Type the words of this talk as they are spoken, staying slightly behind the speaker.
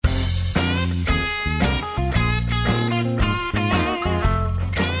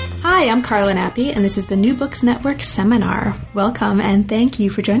Hi, I'm Carla Nappi, and this is the New Books Network Seminar. Welcome, and thank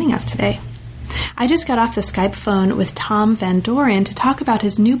you for joining us today. I just got off the Skype phone with Thom van Dooren to talk about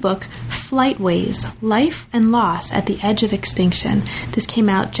his new book, Flightways: Life and Loss at the Edge of Extinction. This came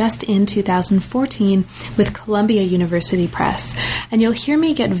out just in 2014 with Columbia University Press. And you'll hear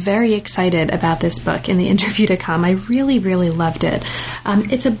me get very excited about this book in the interview to come. I really, really loved it.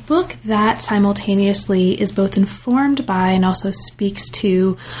 It's a book that simultaneously is both informed by and also speaks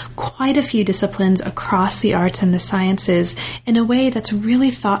to quite a few disciplines across the arts and the sciences in a way that's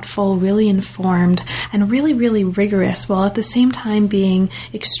really thoughtful, really informed, and really, really rigorous, while at the same time being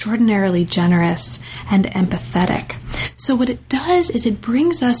extraordinarily generous and empathetic. So what it does is it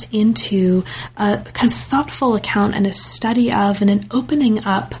brings us into a kind of thoughtful account and a study of and an opening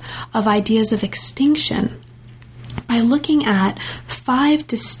up of ideas of extinction by looking at 5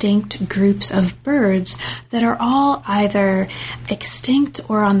 distinct groups of birds that are all either extinct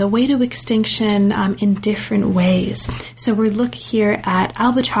or on the way to extinction in different ways. So we look here at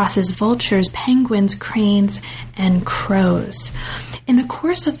albatrosses, vultures, penguins, cranes, and crows. In the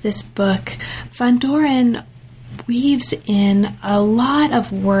course of this book, Van Dooren weaves in a lot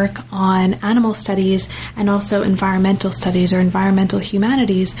of work on animal studies and also environmental studies or environmental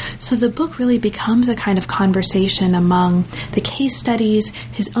humanities. So the book really becomes a kind of conversation among the case studies,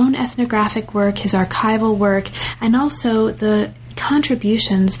 his own ethnographic work, his archival work, and also the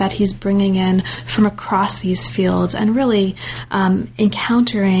contributions that he's bringing in from across these fields and really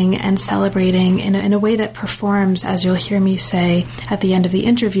encountering and celebrating in a way that performs, as you'll hear me say at the end of the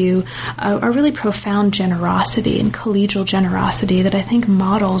interview, a really profound generosity and collegial generosity that I think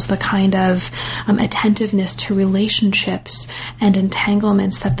models the kind of attentiveness to relationships and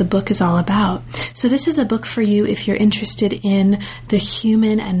entanglements that the book is all about. So this is a book for you if you're interested in the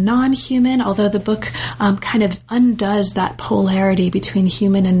human and non-human, although the book kind of undoes that polarity between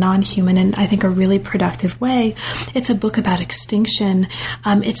human and non-human in, I think, a really productive way. It's a book about extinction.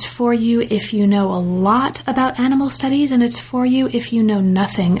 It's for you if you know a lot about animal studies, and it's for you if you know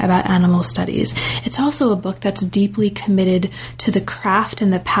nothing about animal studies. It's also a book that's deeply committed to the craft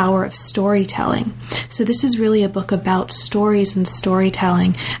and the power of storytelling. So this is really a book about stories and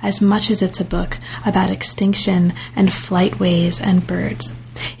storytelling as much as it's a book about extinction and flightways and birds.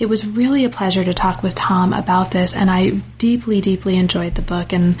 It was really a pleasure to talk with Thom about this, and I deeply, deeply enjoyed the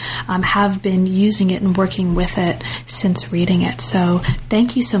book and have been using it and working with it since reading it. So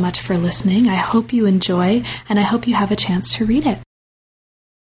thank you so much for listening. I hope you enjoy, and I hope you have a chance to read it.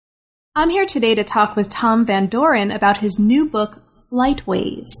 I'm here today to talk with Thom van Dooren about his new book,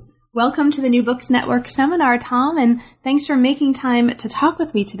 Flightways. Welcome to the New Books Network Seminar, Thom, and thanks for making time to talk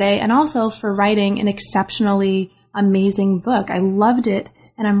with me today and also for writing an exceptionally amazing book. I loved it,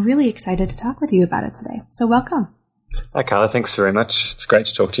 and I'm really excited to talk with you about it today. So welcome. Hi, Carla. Thanks very much. It's great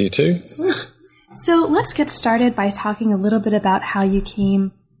to talk to you too. So let's get started by talking a little bit about how you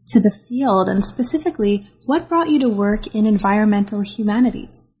came to the field, and specifically, what brought you to work in environmental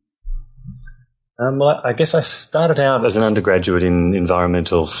humanities? Well, I guess I started out as an undergraduate in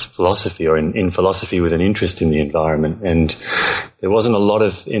environmental philosophy, or in philosophy with an interest in the environment, and there wasn't a lot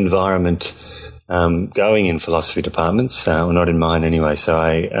of environment going in philosophy departments, or not in mine anyway. So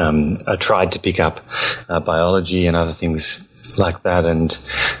I tried to pick up biology and other things like that, and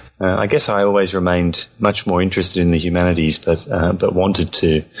I guess I always remained much more interested in the humanities, but wanted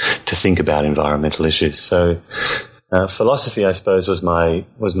to think about environmental issues. So philosophy, I suppose, was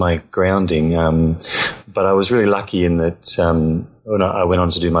my grounding, but I was really lucky in that when I went on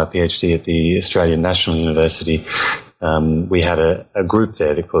to do my PhD at the Australian National University, we had a group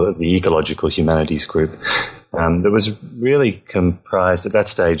there, they call it the Ecological Humanities Group, that was really comprised at that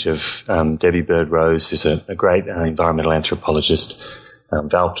stage of Debbie Bird-Rose, who's a great environmental anthropologist,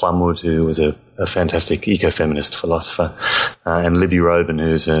 Val Plumwood, who was a fantastic ecofeminist philosopher, and Libby Robin,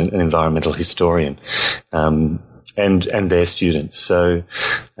 who's an environmental historian, and their students. So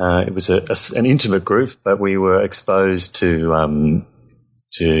it was an intimate group, but we were exposed to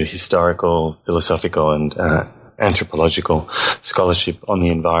historical, philosophical, and anthropological scholarship on the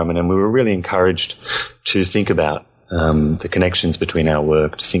environment, and we were really encouraged to think about the connections between our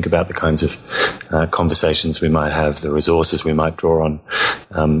work, to think about the kinds of conversations we might have, the resources we might draw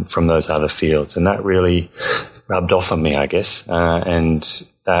on from those other fields. And that really rubbed off on me, I guess, and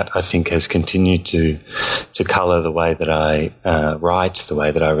that I think has continued to colour the way that I write, the way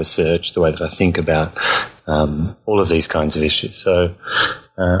that I research, the way that I think about all of these kinds of issues. So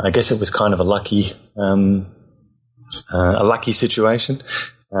I guess it was kind of a lucky situation.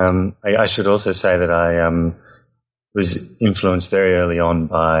 I should also say that I was influenced very early on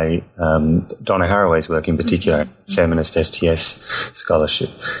by Donna Haraway's work, in particular, feminist STS scholarship.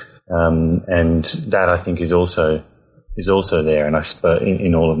 And that, I think, is also there, and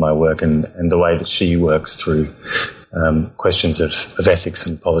in all of my work, and the way that she works through questions of ethics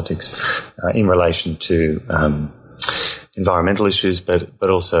and politics in relation to environmental issues, but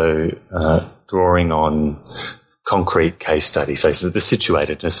also drawing on concrete case studies, so the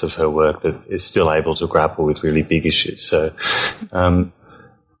situatedness of her work that is still able to grapple with really big issues. So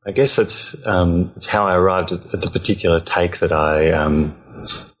I guess it's how I arrived at the particular take that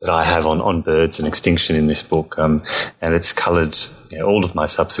I have on birds and extinction in this book, and it's coloured all of my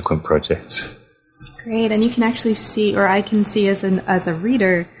subsequent projects. Great, and you can actually see, or I can see as a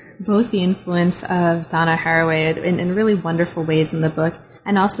reader, both the influence of Donna Haraway in really wonderful ways in the book,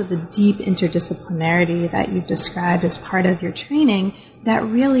 and also the deep interdisciplinarity that you've described as part of your training that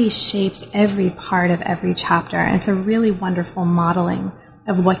really shapes every part of every chapter. And it's a really wonderful modeling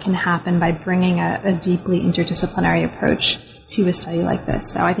of what can happen by bringing a deeply interdisciplinary approach to a study like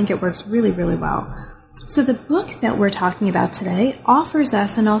this. So I think it works really, really well. So the book that we're talking about today offers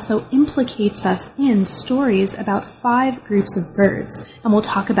us and also implicates us in stories about 5 groups of birds, and we'll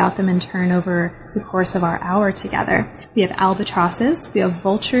talk about them in turn over the course of our hour together. We have albatrosses, we have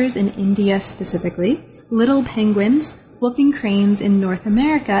vultures in India specifically, little penguins, whooping cranes in North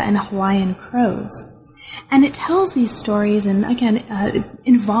America, and Hawaiian crows. And it tells these stories, and again, it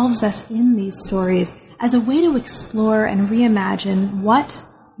involves us in these stories as a way to explore and reimagine what,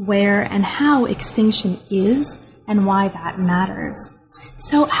 where, and how extinction is and why that matters.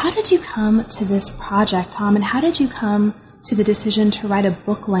 So how did you come to this project, Thom, and how did you come to the decision to write a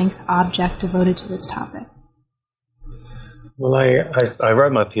book-length object devoted to this topic? Well, I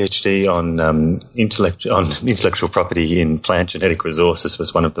wrote my PhD on intellectual property in plant genetic resources.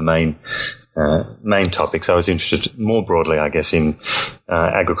 Was one of the main topics. I was interested more broadly, I guess, in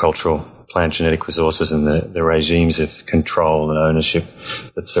agricultural plant genetic resources and the regimes of control and ownership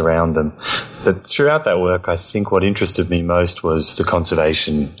that surround them. But throughout that work, I think what interested me most was the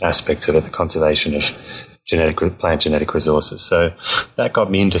conservation aspects of it, the conservation of plant genetic resources. So that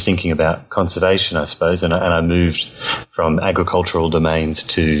got me into thinking about conservation, I suppose, and I moved from agricultural domains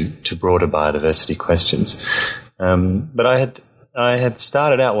to broader biodiversity questions. But I had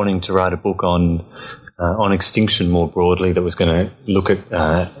started out wanting to write a book on extinction more broadly that was going to look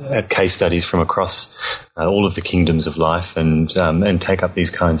at case studies from across all of the kingdoms of life and take up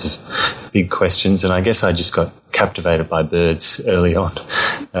these kinds of big questions. And I guess I just got captivated by birds early on.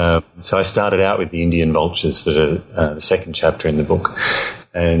 So I started out with the Indian vultures that are the second chapter in the book.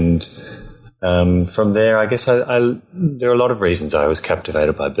 And from there, I guess there are a lot of reasons I was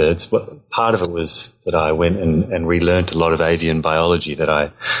captivated by birds. Part of it was that I went and relearnt a lot of avian biology that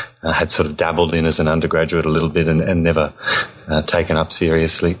I had sort of dabbled in as an undergraduate a little bit and never taken up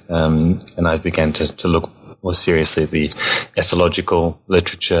seriously. And I began to look more seriously at the ethological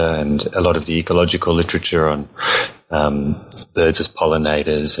literature and a lot of the ecological literature on birds as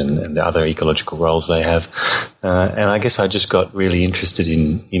pollinators and the other ecological roles they have. And I guess I just got really interested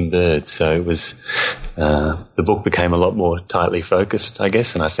in birds. So it was, the book became a lot more tightly focused, I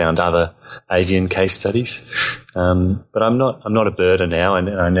guess, and I found other avian case studies. But I'm not a birder now, and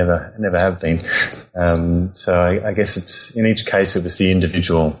I never have been. So I guess it's, in each case it was the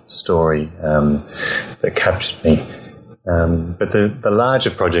individual story that captured me. But the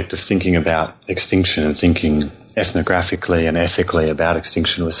larger project of thinking about extinction and thinking ethnographically and ethically about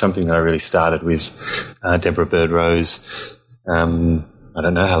extinction was something that I really started with Deborah Bird-Rose. I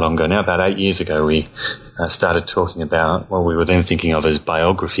don't know how long ago now, about 8 years ago, we started talking about what we were then thinking of as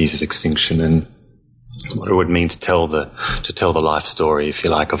biographies of extinction and what it would mean to tell the life story, if you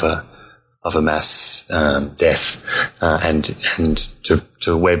like, of a mass death, and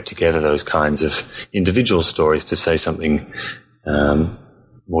to web together those kinds of individual stories to say something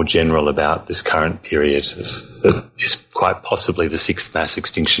more general about this current period that is quite possibly the 6th mass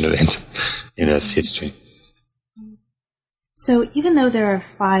extinction event in Earth's history. So even though there are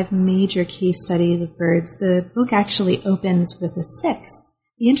 5 major case studies of birds, the book actually opens with a 6th.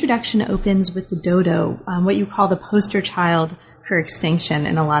 The introduction opens with the dodo, what you call the poster child for extinction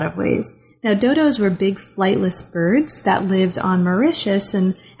in a lot of ways. Now, dodos were big flightless birds that lived on Mauritius,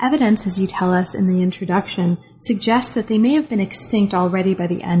 and evidence, as you tell us in the introduction, suggests that they may have been extinct already by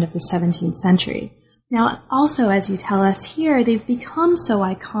the end of the 17th century. Now, also, as you tell us here, they've become so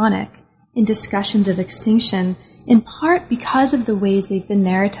iconic in discussions of extinction, in part because of the ways they've been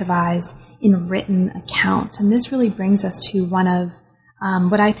narrativized in written accounts. And this really brings us to one of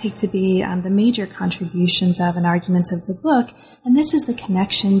what I take to be the major contributions of and arguments of the book, and this is the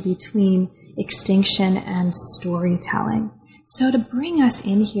connection between extinction and storytelling. So to bring us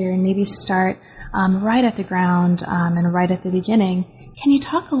in here and maybe start right at the ground and right at the beginning, Can you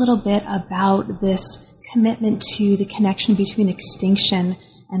talk a little bit about this commitment to the connection between extinction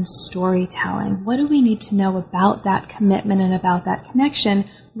and storytelling? What do we need to know about that commitment and about that connection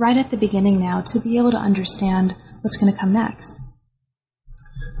right at the beginning now to be able to understand what's going to come next?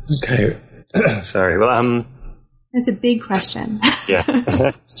 Okay. Sorry. Well, it's a big question. Yeah.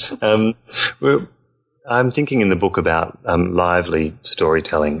 I'm thinking in the book about lively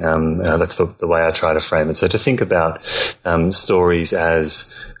storytelling. That's the way I try to frame it. So to think about stories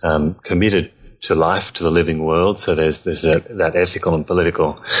as committed to life, to the living world. So there's that ethical and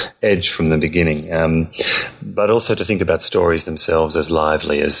political edge from the beginning. But also to think about stories themselves as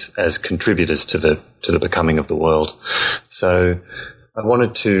lively, as contributors to the becoming of the world. So I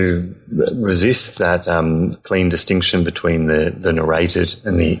wanted to resist that clean distinction between the narrated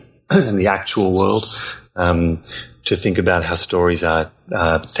and the actual world. To think about how stories are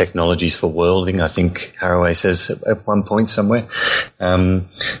technologies for worlding, I think Haraway says at one point somewhere.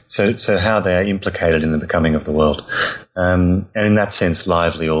 So how they are implicated in the becoming of the world, and in that sense,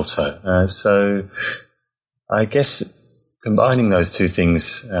 lively also. So I guess combining those two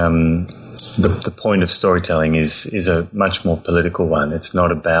things, the point of storytelling is a much more political one. It's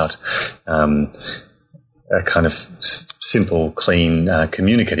not about a kind of simple, clean,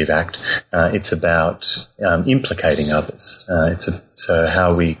 communicative act. It's about implicating others. So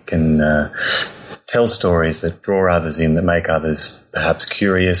how we can tell stories that draw others in, that make others perhaps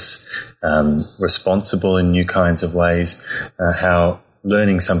curious, responsible in new kinds of ways, how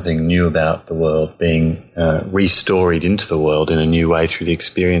learning something new about the world, being restoried into the world in a new way through the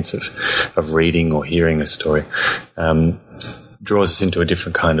experience of reading or hearing a story, draws us into a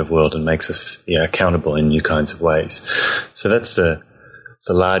different kind of world and makes us accountable in new kinds of ways. So that's the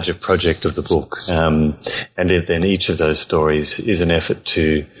larger project of the book. And then each of those stories is an effort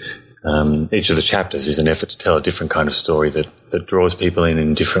to, each of the chapters is an effort to tell a different kind of story that draws people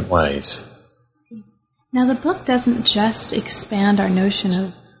in different ways. Now, the book doesn't just expand our notion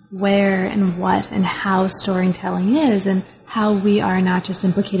of where and what and how storytelling is, and how we are not just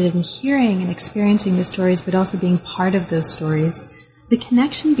implicated in hearing and experiencing the stories, but also being part of those stories. The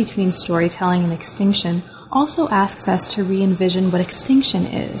connection between storytelling and extinction also asks us to re-envision what extinction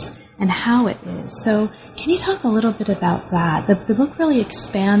is and how it is. So can you talk a little bit about that? The book really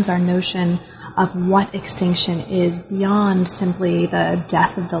expands our notion of what extinction is beyond simply the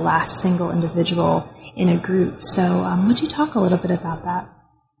death of the last single individual in a group. So would you talk a little bit about that?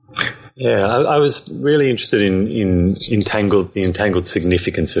 Yeah, I was really interested in the entangled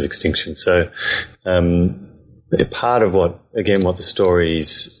significance of extinction. So part of what the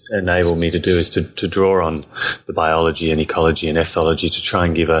stories enable me to do is to draw on the biology and ecology and ethology to try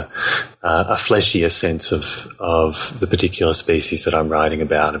and give a fleshier sense of the particular species that I'm writing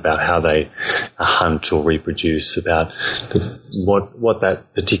about how they hunt or reproduce, about what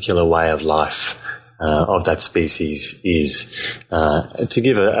that particular way of life of that species is, to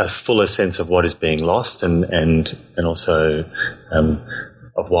give a fuller sense of what is being lost and also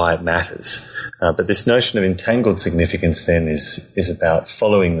of why it matters. But this notion of entangled significance then is about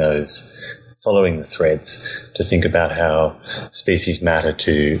following the threads, to think about how species matter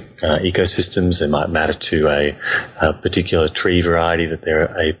to ecosystems. They might matter to a particular tree variety that they're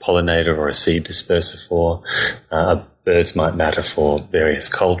a pollinator or a seed disperser for. Birds might matter for various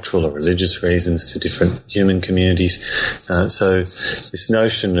cultural or religious reasons to different human communities. So this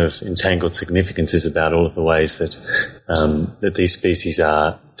notion of entangled significance is about all of the ways that these species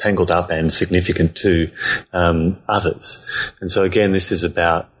are tangled up and significant to others. And so again, this is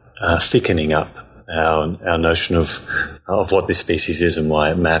about thickening up our notion of what this species is and why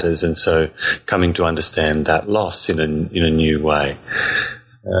it matters, and so coming to understand that loss in a new way.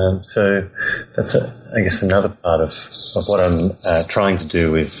 So that's, I guess, another part of what I'm trying to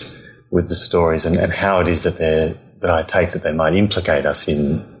do with the stories and how it is that I take that they might implicate us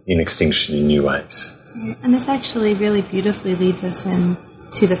in extinction in new ways. And this actually really beautifully leads us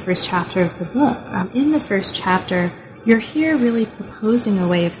into the first chapter of the book. In the first chapter, you're here really proposing a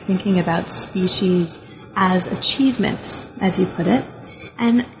way of thinking about species as achievements, as you put it,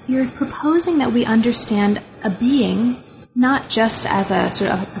 and you're proposing that we understand a being not just as a sort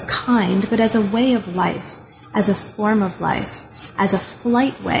of a kind, but as a way of life, as a form of life, as a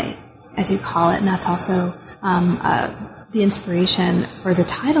flight way, as you call it, and that's also the inspiration for the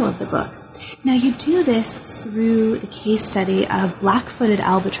title of the book. Now, you do this through the case study of black-footed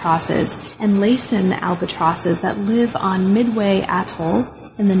albatrosses and Laysan albatrosses that live on Midway Atoll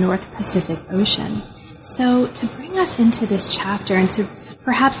in the North Pacific Ocean. So to bring us into this chapter and to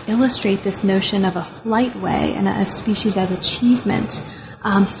perhaps illustrate this notion of a flight way and a species as achievement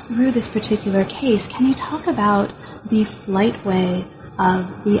through this particular case, can you talk about the flight way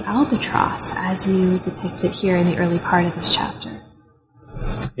of the albatross as you depict it here in the early part of this chapter?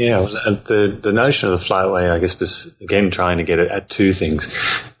 Yeah, the notion of the flightway, I guess, was, again, trying to get at two things.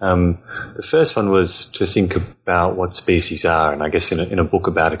 The first one was to think about what species are, and I guess in a book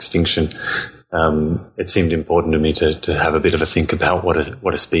about extinction, it seemed important to me to have a bit of a think about what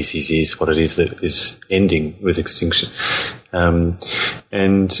a species is, what it is that is ending with extinction.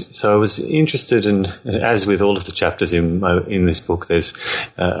 And so I was interested in, as with all of the chapters in this book, there's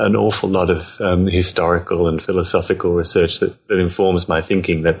an awful lot of historical and philosophical research that informs my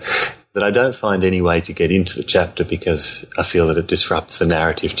thinking that I don't find any way to get into the chapter because I feel that it disrupts the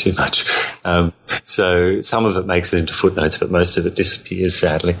narrative too much. So some of it makes it into footnotes, but most of it disappears,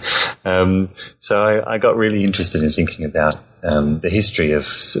 sadly. So I got really interested in thinking about the history of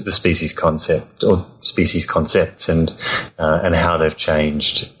the species concept or species concepts and how they've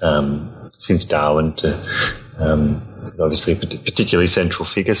changed since Darwin to obviously a particularly central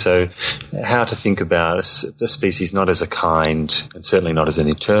figure. So how to think about the species not as a kind and certainly not as an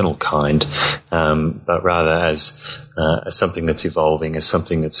eternal kind, but rather as something that's evolving, as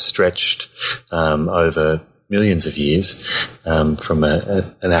something that's stretched over millions of years, from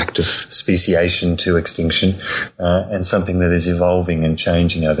an act of speciation to extinction, and something that is evolving and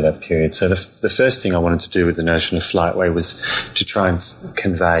changing over that period. So the first thing I wanted to do with the notion of flightway was to try and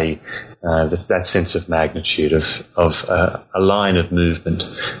convey that sense of magnitude of a line of movement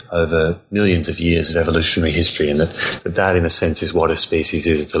over millions of years of evolutionary history, and that in a sense is what a species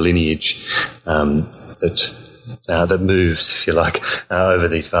is. It's a lineage that moves, if you like, over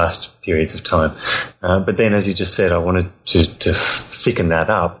these vast periods of time. But then, as you just said, I wanted to thicken that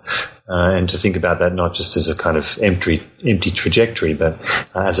up and to think about that not just as a kind of empty trajectory, but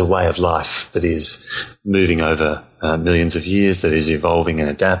as a way of life that is moving over millions of years, that is evolving and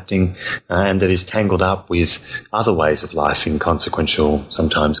adapting, and that is tangled up with other ways of life in consequential,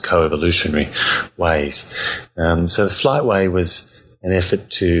 sometimes co-evolutionary ways. So the flightway was an effort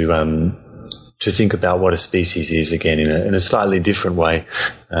to think about what a species is, again, in a slightly different way,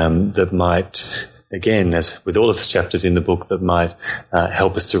 that might, again, as with all of the chapters in the book, that might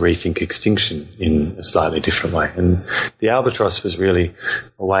help us to rethink extinction in a slightly different way. And the albatross was really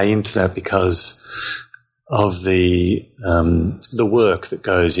a way into that because of the work that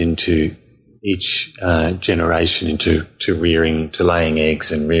goes into each generation, into rearing, to laying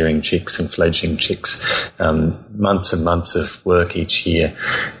eggs and rearing chicks and fledgling chicks, months and months of work each year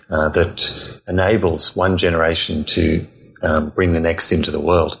that enables one generation to bring the next into the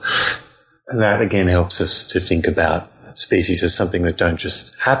world. And that again helps us to think about species as something that don't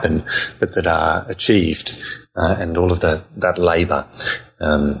just happen, but that are achieved, and all of that labour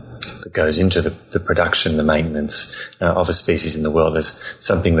that goes into the production, the maintenance of a species in the world as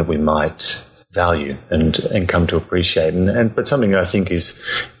something that we might value and come to appreciate, but something that I think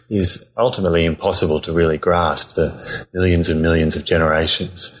is ultimately impossible to really grasp, the millions and millions of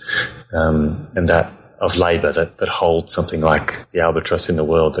generations, and that of labour that holds something like the albatross in the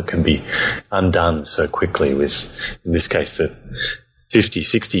world that can be undone so quickly with, in this case, the 50,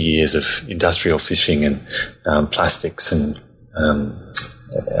 60 years of industrial fishing and plastics and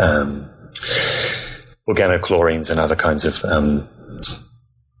organochlorines and other kinds of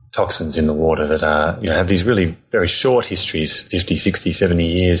toxins in the water that are, have these really very short histories, 50, 60, 70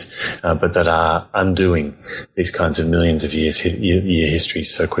 years, but that are undoing these kinds of millions of year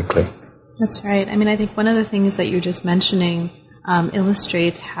histories so quickly. That's right. I mean, I think one of the things that you're just mentioning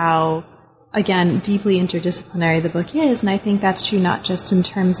illustrates how, again, deeply interdisciplinary the book is, and I think that's true not just in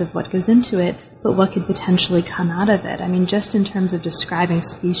terms of what goes into it, but what could potentially come out of it. I mean, just in terms of describing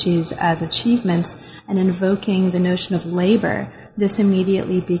species as achievements and invoking the notion of labor, this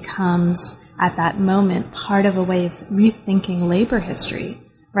immediately becomes, at that moment, part of a way of rethinking labor history,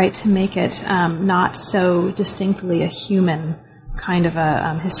 right, to make it not so distinctly a human kind of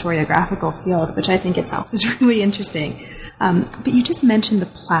a historiographical field, which I think itself is really interesting. But you just mentioned the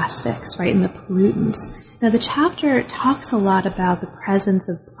plastics, right, and the pollutants. Now, the chapter talks a lot about the presence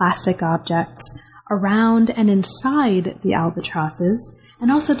of plastic objects around and inside the albatrosses, and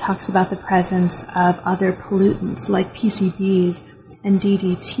also talks about the presence of other pollutants like PCBs and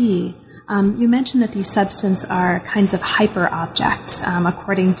DDT. You mentioned that these substances are kinds of hyper-objects,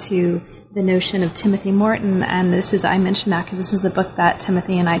 according to the notion of Timothy Morton, and I mentioned that because this is a book that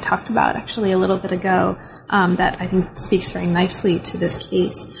Timothy and I talked about actually a little bit ago, that I think speaks very nicely to this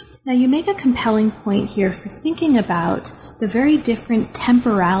case. Now, you make a compelling point here for thinking about the very different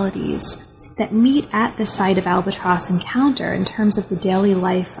temporalities that meet at the site of albatross encounter in terms of the daily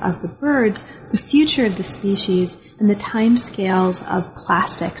life of the birds, the future of the species, and the time scales of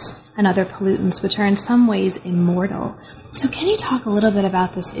plastics and other pollutants, which are in some ways immortal. So can you talk a little bit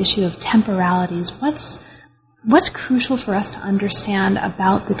about this issue of temporalities? What's crucial for us to understand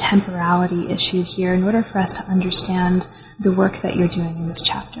about the temporality issue here in order for us to understand the work that you're doing in this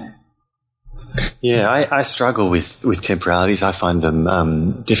chapter? Yeah, I struggle with temporalities. I find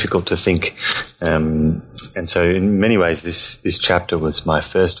them difficult to think. And so in many ways, this chapter was my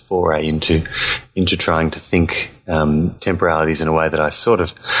first foray into trying to think temporalities in a way that I sort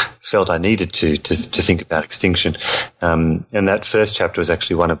of felt I needed to think about extinction. And that first chapter was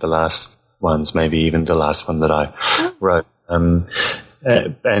actually one of the last ones, maybe even the last one that I wrote. And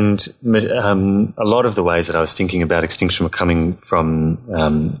a lot of the ways that I was thinking about extinction were coming from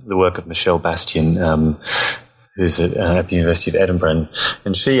the work of Michelle Bastian, who's at the University of Edinburgh.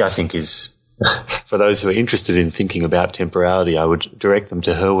 And she, I think, is, for those who are interested in thinking about temporality, I would direct them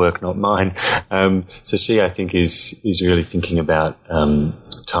to her work, not mine. So she, I think, is really thinking about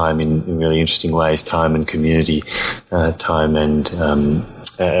time in really interesting ways, time and community, time and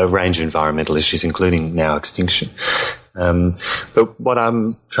a range of environmental issues, including now extinction. But what I'm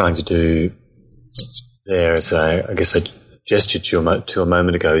trying to do there, as I guess I gestured to a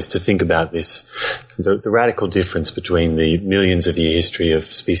moment ago, is to think about the radical difference between the millions of year history of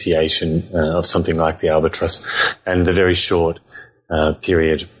speciation of something like the albatross and the very short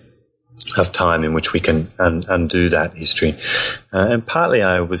period of time in which we can undo that history. And partly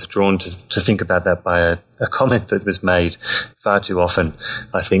I was drawn to think about that by a comment that was made far too often,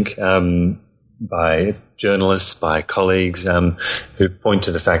 I think, by journalists, by colleagues, who point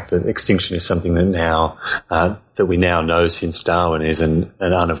to the fact that extinction is something that we now know since Darwin is an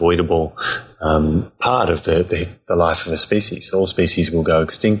unavoidable part of the life of a species. All species will go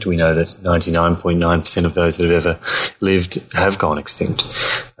extinct. We know that 99.9% of those that have ever lived have gone extinct.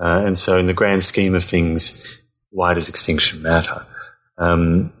 And so in the grand scheme of things, why does extinction matter?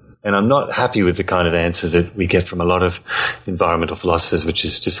 And I'm not happy with the kind of answer that we get from a lot of environmental philosophers, which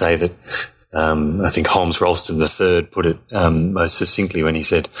is to say that I think Holmes Rolston III put it most succinctly when he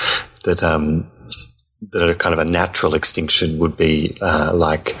said that a kind of a natural extinction would be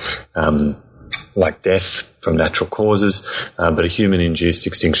like death from natural causes, but a human-induced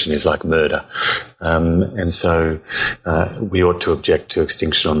extinction is like murder. And so we ought to object to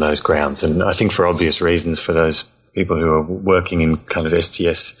extinction on those grounds. And I think for obvious reasons, for those people who are working in kind of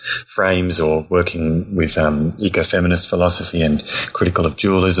STS frames or working with ecofeminist philosophy and critical of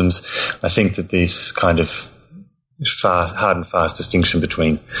dualisms, I think that this kind of hard and fast distinction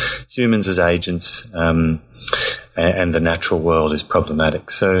between humans as agents and the natural world is problematic.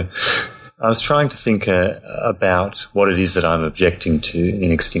 So I was trying to think about what it is that I'm objecting to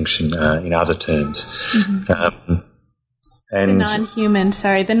in extinction in other terms. Mm-hmm. And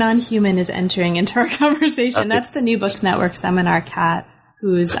the non-human is entering into our conversation. That's the New Books Network seminar cat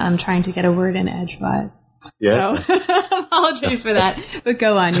who's trying to get a word in edgewise. Yeah. So apologies for that. But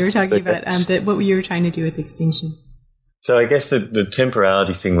go on. You were talking about what you were trying to do with extinction. So I guess the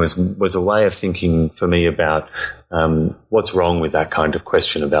temporality thing was a way of thinking for me about what's wrong with that kind of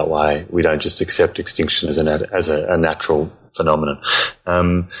question about why we don't just accept extinction as a natural phenomenon.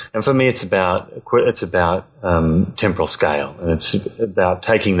 And for me, it's about temporal scale, and it's about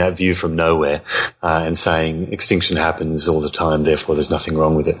taking that view from nowhere and saying extinction happens all the time, therefore there's nothing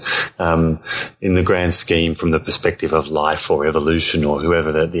wrong with it. In the grand scheme, from the perspective of life or evolution or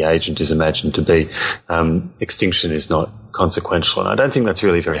whoever the agent is imagined to be, extinction is not consequential, and I don't think that's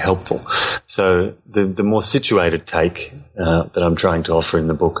really very helpful. So the more situated take that I'm trying to offer in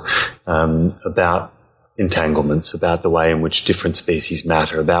the book about entanglements, about the way in which different species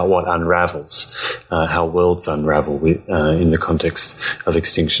matter, about what unravels, how worlds unravel in the context of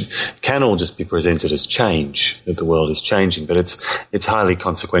extinction, can all just be presented as change, that the world is changing, but it's highly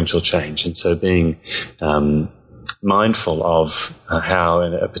consequential change. And so being mindful of how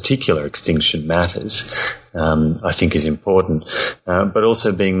a particular extinction matters, I think is important, but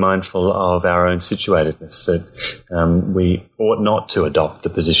also being mindful of our own situatedness, that we ought not to adopt the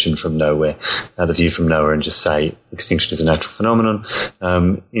position from nowhere, the view from nowhere, and just say extinction is a natural phenomenon.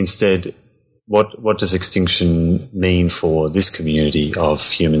 Instead, what does extinction mean for this community of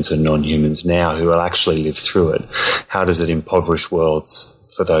humans and non-humans now who will actually live through it? How does it impoverish worlds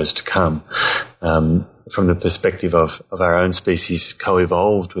for those to come? From the perspective of our own species,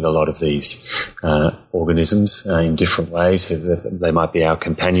 co-evolved with a lot of these organisms in different ways. They might be our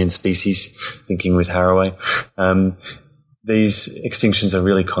companion species, thinking with Haraway. These extinctions are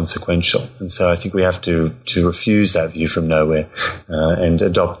really consequential, and so I think we have to refuse that view from nowhere and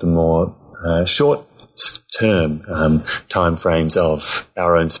adopt the more short term time frames of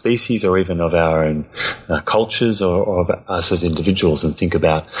our own species or even of our own cultures or of us as individuals, and think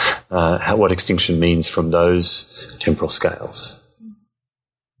about what extinction means from those temporal scales.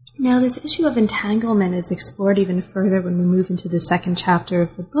 Now, this issue of entanglement is explored even further when we move into the second chapter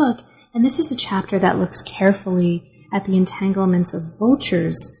of the book, and this is a chapter that looks carefully at the entanglements of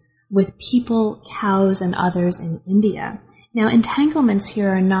vultures with people, cows, and others in India. Now, entanglements here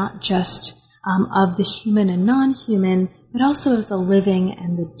are not just of the human and non-human, but also of the living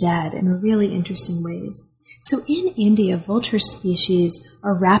and the dead in really interesting ways. So in India, vulture species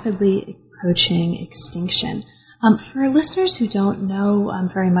are rapidly approaching extinction. For listeners who don't know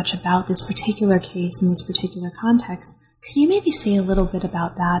very much about this particular case in this particular context, could you maybe say a little bit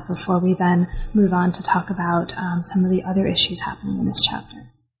about that before we then move on to talk about some of the other issues happening in this chapter?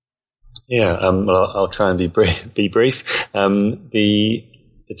 Yeah, I'll try and be brief.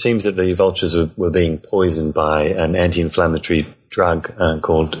 It seems that the vultures were being poisoned by an anti-inflammatory drug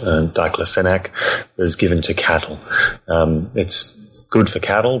called diclofenac that was given to cattle. It's good for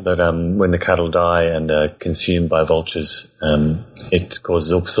cattle, but when the cattle die and are consumed by vultures, it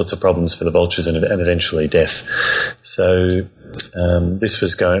causes all sorts of problems for the vultures and eventually death. So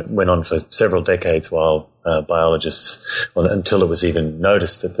this went on for several decades while biologists, until it was even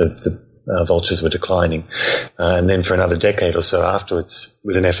noticed that the vultures were declining, and then for another decade or so afterwards,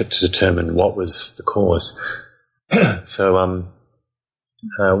 with an effort to determine what was the cause. So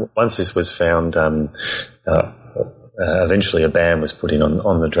once this was found, eventually a ban was put in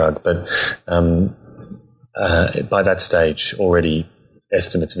on the drug, but by that stage already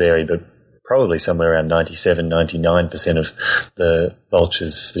estimates vary, but probably somewhere around 97-99% of the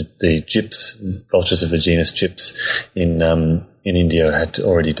vultures, the gyps, vultures of the genus gyps in India had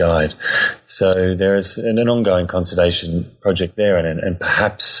already died. So there is an ongoing conservation project there, and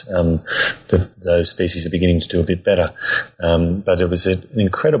perhaps those species are beginning to do a bit better. But it was an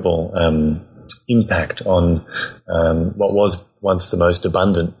incredible impact on what was once the most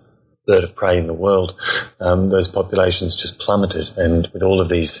abundant bird of prey in the world. Those populations just plummeted, and with all of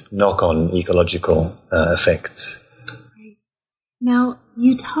these knock-on ecological effects. Now,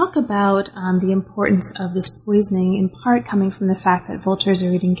 you talk about the importance of this poisoning, in part coming from the fact that vultures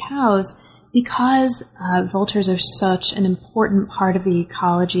are eating cows, because vultures are such an important part of the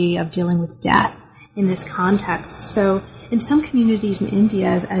ecology of dealing with death in this context. So in some communities in India,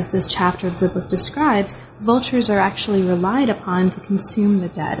 as this chapter of the book describes, vultures are actually relied upon to consume the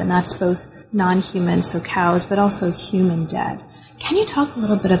dead, and that's both non-human, so cows, but also human dead. Can you talk a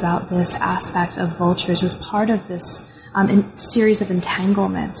little bit about this aspect of vultures as part of this series of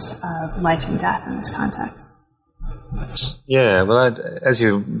entanglements of life and death in this context? Yeah, well, as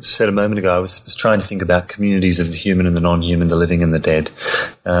you said a moment ago, I was trying to think about communities of the human and the non-human, the living and the dead,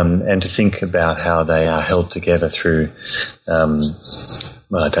 and to think about how they are held together through.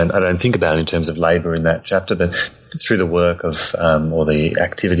 Well, I don't think about it in terms of labour in that chapter, but through the work of or the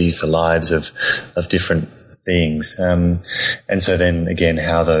activities, the lives of different beings, and so then again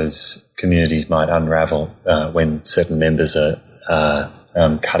how those communities might unravel when certain members are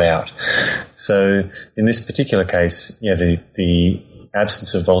cut out. So in this particular case, the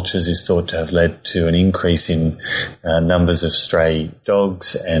absence of vultures is thought to have led to an increase in numbers of stray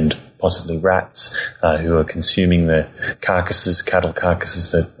dogs and possibly rats who are consuming the cattle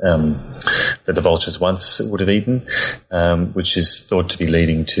carcasses that the vultures once would have eaten, which is thought to be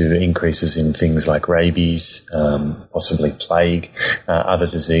leading to increases in things like rabies, possibly plague, other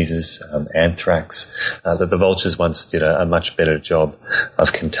diseases, anthrax, that the vultures once did a much better job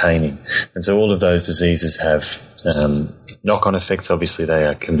of containing. And so all of those diseases have knock-on effects. Obviously,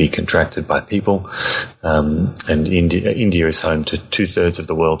 they can be contracted by people, and India is home to 2/3 of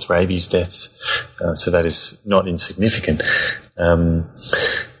the world's rabies deaths, so that is not insignificant.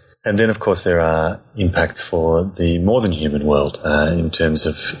 And then, of course, there are impacts for the more than human world in terms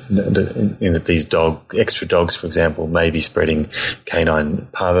of in that these extra dogs, for example, may be spreading canine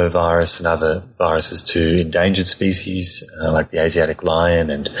parvovirus and other viruses to endangered species like the Asiatic lion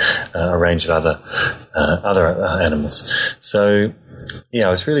and a range of other animals. So, I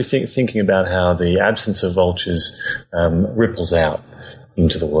was really thinking about how the absence of vultures ripples out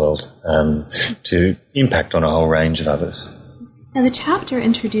into the world to impact on a whole range of others. Now, the chapter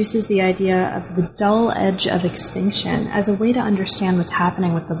introduces the idea of the dull edge of extinction as a way to understand what's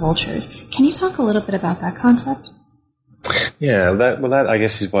happening with the vultures. Can you talk a little bit about that concept? Yeah, that I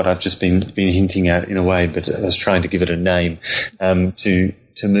guess is what I've just been hinting at in a way, but I was trying to give it a name to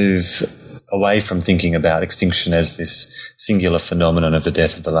move away from thinking about extinction as this singular phenomenon of the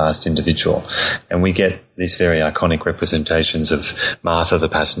death of the last individual. And we get these very iconic representations of Martha the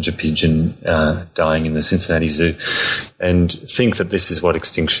passenger pigeon dying in the Cincinnati Zoo, and think that this is what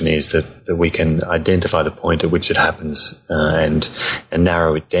extinction is, that we can identify the point at which it happens and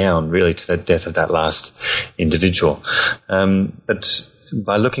narrow it down really to the death of that last individual. But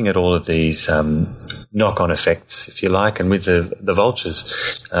by looking at all of these knock-on effects, if you like, and with the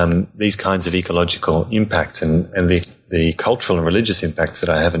vultures, these kinds of ecological impacts and the cultural and religious impacts that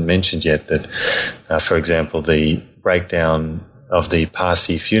I haven't mentioned yet, that, for example, the breakdown of the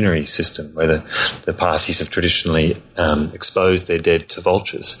Parsi funerary system, where the Parsis have traditionally exposed their dead to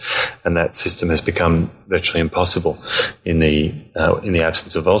vultures, and that system has become virtually impossible in the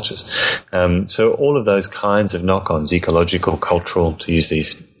absence of vultures. So all of those kinds of knock-ons, ecological, cultural, to use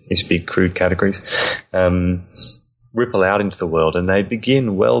these big crude categories, ripple out into the world, and they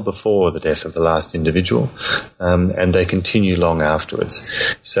begin well before the death of the last individual, and they continue long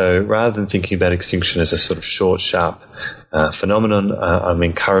afterwards. So rather than thinking about extinction as a sort of short, sharp phenomenon, I'm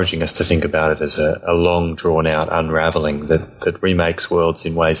encouraging us to think about it as a long, drawn-out unravelling that remakes worlds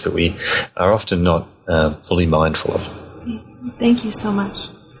in ways that we are often not fully mindful of. Thank you so much.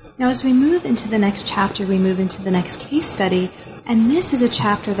 Now, as we move into the next chapter, we move into the next case study, and this is a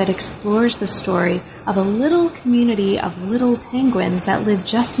chapter that explores the story of a little community of little penguins that live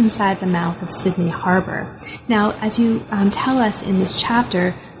just inside the mouth of Sydney Harbour. Now, as you tell us in this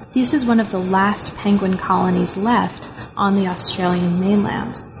chapter, this is one of the last penguin colonies left on the Australian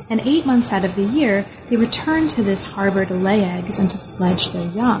mainland. And 8 months out of the year, they return to this harbour to lay eggs and to fledge their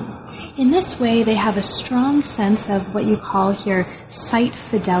young. In this way, they have a strong sense of what you call here site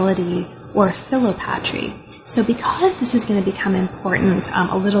fidelity or philopatry. So because this is going to become important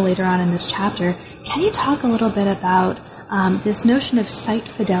a little later on in this chapter, can you talk a little bit about this notion of site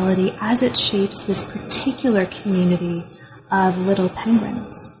fidelity as it shapes this particular community of little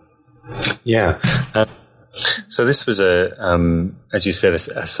penguins? Yeah. So this was as you said, a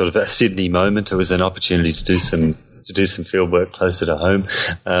sort of a Sydney moment. It was an opportunity to do some field work closer to home,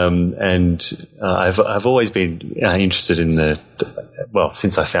 and I've always been interested in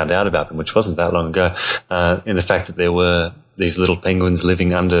since I found out about them, which wasn't that long ago, in the fact that there were these little penguins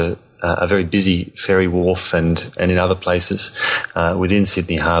living under a very busy ferry wharf and in other places within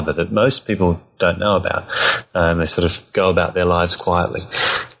Sydney Harbour that most people don't know about. They sort of go about their lives quietly.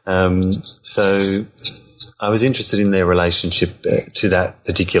 So I was interested in their relationship to that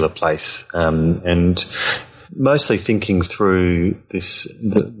particular place, and mostly thinking through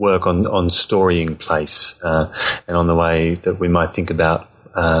the work on storying place and on the way that we might think about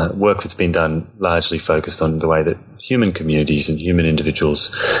work that's been done largely focused on the way that human communities and human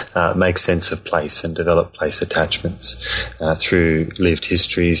individuals make sense of place and develop place attachments through lived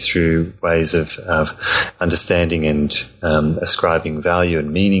histories, through ways of understanding and ascribing value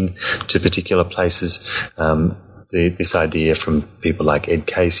and meaning to particular places. This idea from people like Ed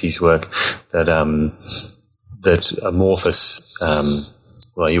Casey's work that amorphous,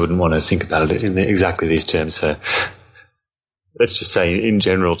 you wouldn't want to think about it in exactly these terms, so let's just say in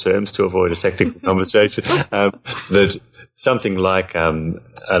general terms to avoid a technical conversation, that something like an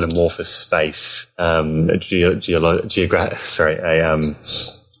amorphous space,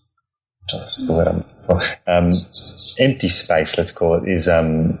 empty space, let's call it,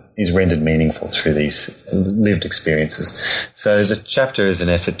 is rendered meaningful through these lived experiences. So the chapter is an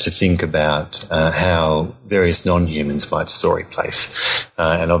effort to think about how various non-humans might story place,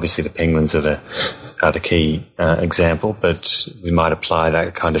 and obviously the penguins are the key example, but we might apply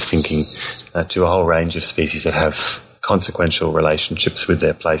that kind of thinking to a whole range of species that have consequential relationships with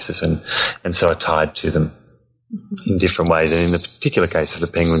their places and so are tied to them in different ways. And in the particular case of the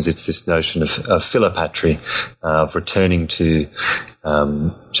penguins, it's this notion of philopatry, of returning to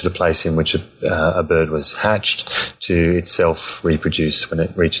the place in which a bird was hatched to itself reproduce when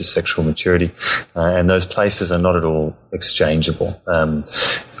it reaches sexual maturity. And those places are not at all exchangeable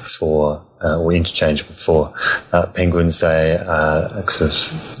or interchangeable for penguins. They are sort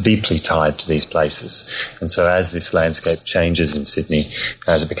of deeply tied to these places. And so as this landscape changes in Sydney,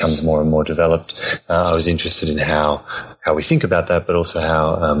 as it becomes more and more developed, I was interested in how we think about that, but also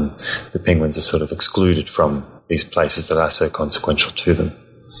how the penguins are sort of excluded from these places that are so consequential to them.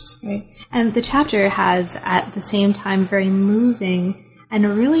 That's great. And the chapter has, at the same time, very moving and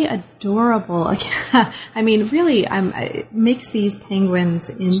really adorable. It makes these penguins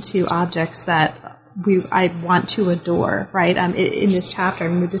into objects that I want to adore, right? In this chapter,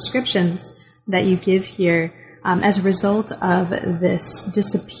 the descriptions that you give here, as a result of this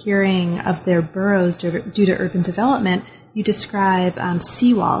disappearing of their burrows due to urban development, you describe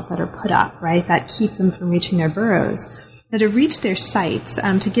seawalls that are put up, right, that keep them from reaching their burrows. Now, to reach their sites,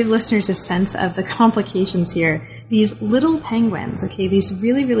 to give listeners a sense of the complications here, these little penguins, okay, these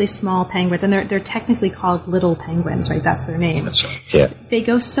really, really small penguins, and they're technically called little penguins, right? That's their name. That's right, yeah. They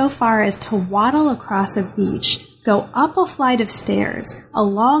go so far as to waddle across a beach, go up a flight of stairs,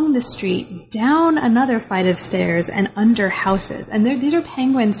 along the street, down another flight of stairs, and under houses. And these are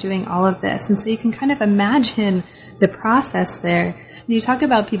penguins doing all of this. And so you can kind of imagine the process there. You talk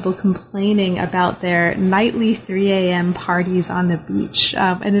about people complaining about their nightly 3 a.m. parties on the beach.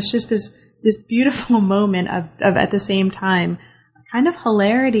 And it's just this beautiful moment of at the same time, kind of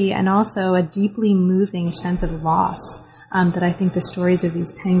hilarity and also a deeply moving sense of loss that I think the stories of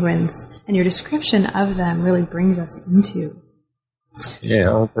these penguins and your description of them really brings us into.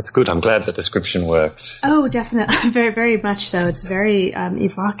 Yeah, that's good. I'm glad the description works. Oh, definitely. Very, very much so. It's very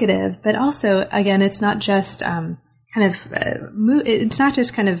evocative. But also, again, it's not just it's not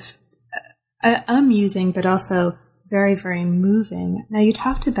just kind of amusing, but also very, very moving. Now, you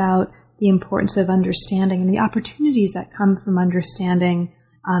talked about the importance of understanding and the opportunities that come from understanding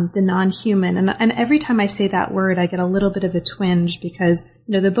the non-human. And every time I say that word, I get a little bit of a twinge because,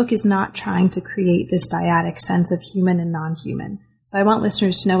 the book is not trying to create this dyadic sense of human and non-human. So I want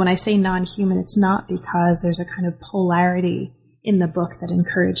listeners to know when I say non-human, it's not because there's a kind of polarity in the book that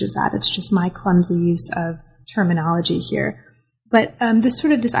encourages that. It's just my clumsy use of terminology here. But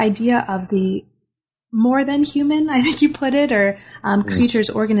this idea of the more than human, I think you put it, or creatures,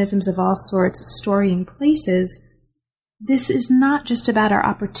 organisms of all sorts, storying places, this is not just about our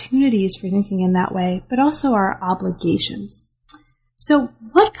opportunities for thinking in that way, but also our obligations. So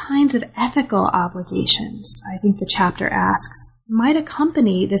what kinds of ethical obligations, I think the chapter asks, might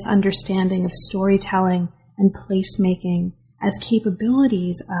accompany this understanding of storytelling and placemaking as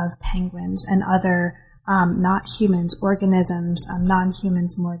capabilities of penguins and other not humans, organisms,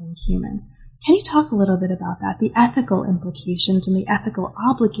 non-humans more than humans? Can you talk a little bit about that, the ethical implications and the ethical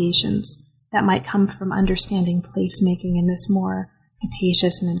obligations that might come from understanding placemaking in this more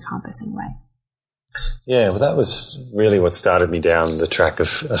capacious and encompassing way? Yeah, well, that was really what started me down the track of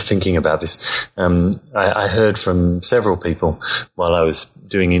thinking about this. I heard from several people while I was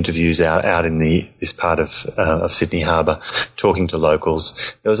doing interviews out in this part of Sydney Harbour, talking to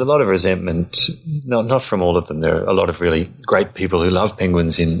locals. There was a lot of resentment, not from all of them. There are a lot of really great people who love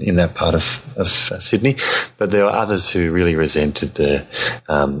penguins in that part of Sydney, but there were others who really resented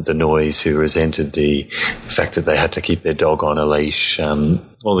the noise, who resented the fact that they had to keep their dog on a leash.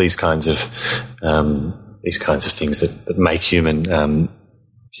 All these kinds of things that make human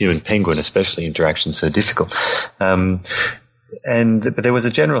penguin, especially, interactions so difficult. But there was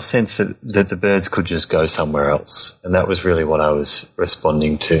a general sense that the birds could just go somewhere else, and that was really what I was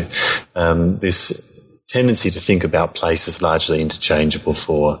responding to. This tendency to think about place as largely interchangeable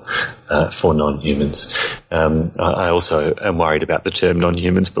for non-humans. I also am worried about the term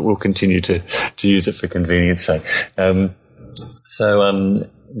non-humans, but we'll continue to use it for convenience sake. And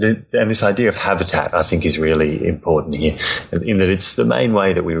this idea of habitat, I think, is really important here, in that it's the main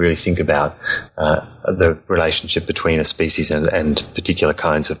way that we really think about the relationship between a species and particular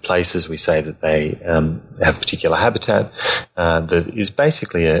kinds of places. We say that they have particular habitat that is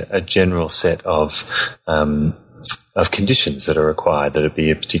basically a general set of conditions that are required, that it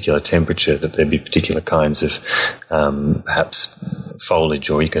be a particular temperature, that there be particular kinds of perhaps foliage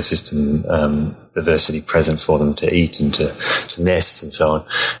or ecosystem diversity present for them to eat and to nest and so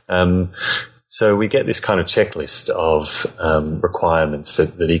on. So we get this kind of checklist of requirements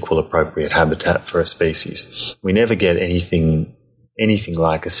that equal appropriate habitat for a species. We never get anything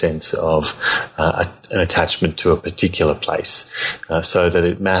like a sense of an attachment to a particular place, so that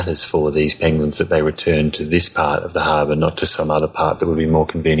it matters for these penguins that they return to this part of the harbour, not to some other part that would be more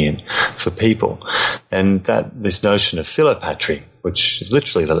convenient for people. And that this notion of philopatry, which is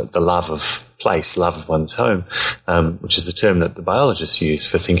literally the love of place, love of one's home, which is the term that the biologists use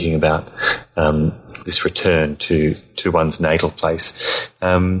for thinking about this return to one's natal place.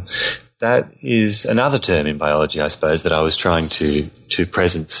 That is another term in biology, I suppose, that I was trying to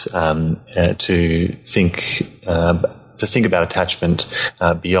presence to think about attachment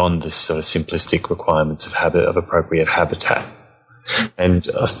beyond this sort of simplistic requirements of appropriate habitat. And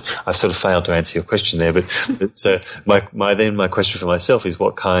I sort of failed to answer your question there, but so my question for myself is,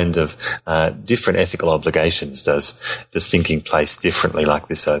 what kind of different ethical obligations does thinking place differently like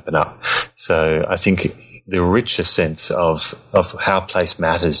this open up? So I think the richer sense of how place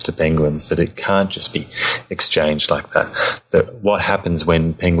matters to penguins, that it can't just be exchanged like that. That what happens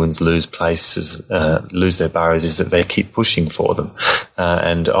when penguins lose places, lose their burrows, is that they keep pushing for them,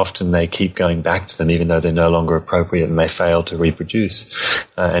 and often they keep going back to them even though they're no longer appropriate and they fail to reproduce.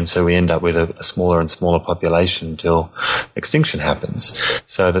 And so we end up with a smaller and smaller population until extinction happens.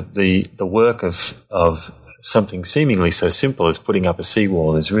 So that the work of something seemingly so simple as putting up a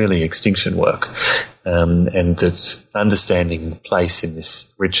seawall is really extinction work, and that understanding place in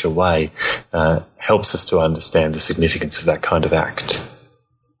this richer way helps us to understand the significance of that kind of act.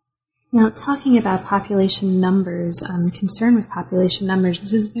 Now, talking about population numbers, concern with population numbers,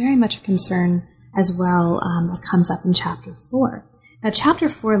 this is very much a concern as well that comes up in Chapter 4. Now, Chapter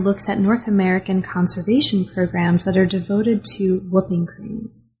 4 looks at North American conservation programs that are devoted to whooping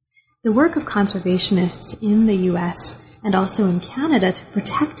cranes. The work of conservationists in the U.S. and also in Canada to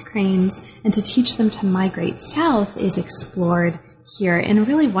protect cranes and to teach them to migrate south is explored here in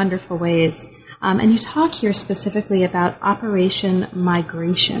really wonderful ways. And you talk here specifically about Operation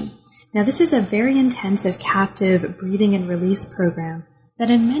Migration. Now, this is a very intensive captive breeding and release program that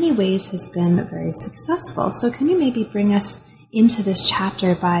in many ways has been very successful. So can you maybe bring us into this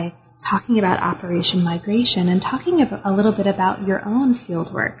chapter by talking about Operation Migration and talking a little bit about your own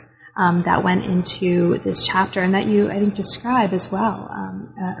field work that went into this chapter and that you, I think, describe as well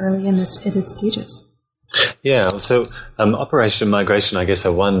early in its pages. Yeah, so Operation Migration, I guess,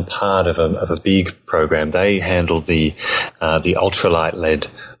 are one part of a big program. They handled the ultralight-led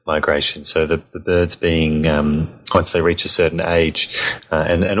migration, so the birds being, once they reach a certain age,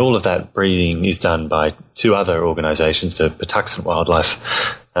 and all of that breeding is done by two other organisations, the Patuxent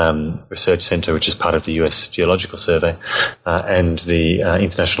Wildlife Research Centre, which is part of the US Geological Survey, and the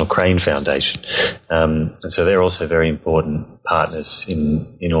International Crane Foundation. And so they're also very important partners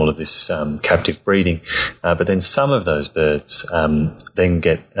in all of this captive breeding. But then some of those birds then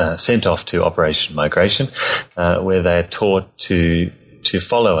get sent off to Operation Migration, where they're taught to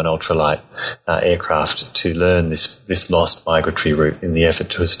follow an ultralight aircraft to learn this lost migratory route in the effort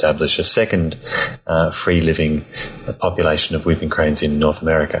to establish a second free-living population of whooping cranes in North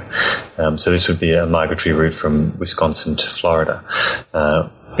America. So this would be a migratory route from Wisconsin to Florida,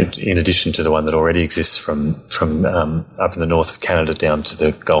 in addition to the one that already exists from up in the north of Canada down to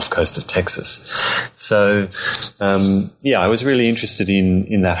the Gulf Coast of Texas. So, I was really interested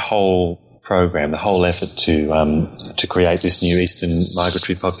in that whole program, the whole effort to create this new eastern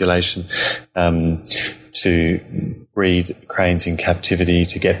migratory population, to breed cranes in captivity,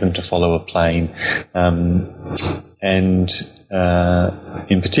 to get them to follow a plane, and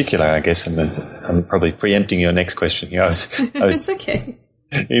in particular, I guess I'm probably preempting your next question here. I was It's okay.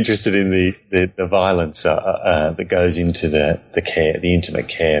 Interested in the violence that goes into the care, the intimate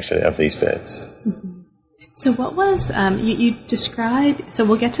care of these birds. Mm-hmm. So what was, you described, so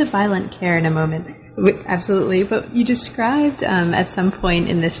we'll get to violent care in a moment, absolutely, but you described at some point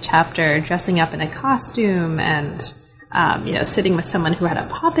in this chapter dressing up in a costume and, sitting with someone who had a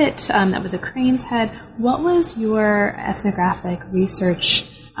puppet that was a crane's head. What was your ethnographic research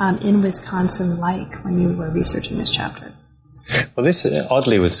in Wisconsin like when you were researching this chapter? Well, this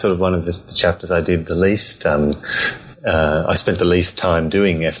oddly was sort of one of the chapters I did the least. I spent the least time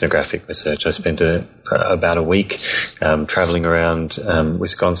doing ethnographic research. I spent about a week traveling around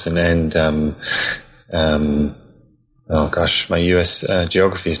Wisconsin and my US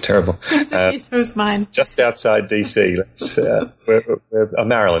geography is terrible. It's okay, so is mine. Just outside DC, we're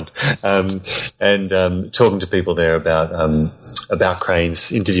Maryland, and talking to people there about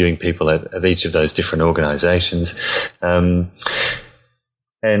cranes, interviewing people at each of those different organisations.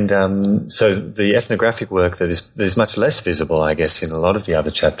 So the ethnographic work that is much less visible, I guess, in a lot of the other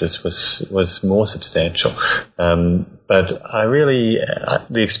chapters was more substantial. But I really,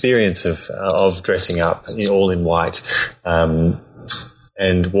 the experience of dressing up all in white,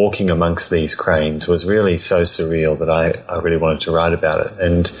 and walking amongst these cranes was really so surreal that I really wanted to write about it.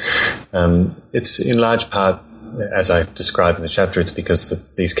 And it's in large part, as I describe in the chapter, it's because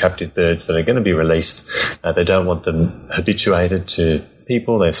these captive birds that are going to be released, they don't want them habituated to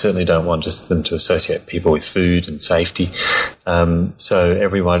people. They certainly don't want just them to associate people with food and safety. So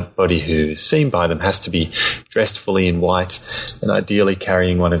everybody who is seen by them has to be dressed fully in white and ideally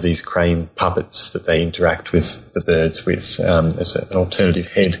carrying one of these crane puppets that they interact with the birds with as an alternative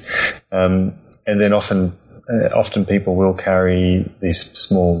head. And then often often people will carry these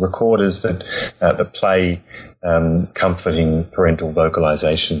small recorders that play comforting parental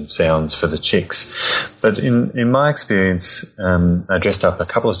vocalization sounds for the chicks. But in my experience, I dressed up a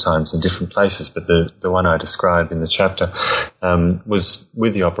couple of times in different places, but the one I describe in the chapter was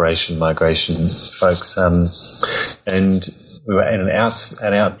with the Operation Migration folks, and we were in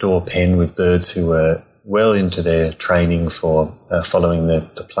an outdoor pen with birds who were well into their training for following the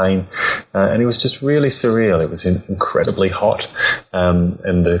plane, and it was just really surreal. It was incredibly hot,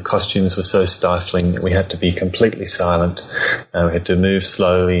 and the costumes were so stifling that we had to be completely silent. We had to move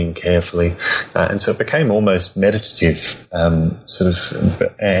slowly and carefully, and so it became almost meditative, sort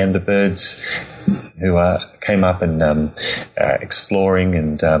of. And the birds who came up and exploring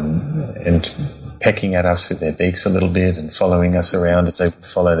and pecking at us with their beaks a little bit and following us around as they would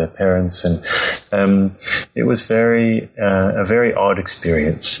follow their parents. And it was a very odd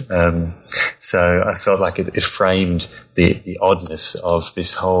experience. So I felt like it framed the oddness of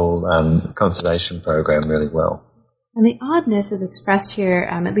this whole conservation program really well. And the oddness is expressed here,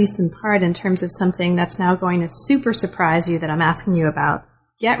 at least in part, in terms of something that's now going to super surprise you that I'm asking you about.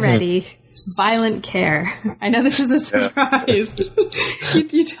 Get ready. Violent care. I know this is a surprise.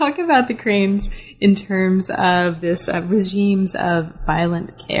 You talk about the cranes in terms of this regimes of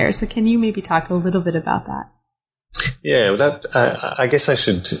violent care. So can you maybe talk a little bit about that? Yeah, well, I guess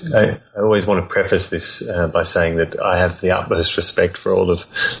I always want to preface this by saying that I have the utmost respect for all of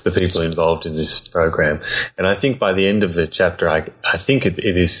the people involved in this program. And I think by the end of the chapter, I think it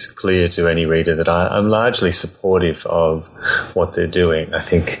is clear to any reader that I'm largely supportive of what they're doing. I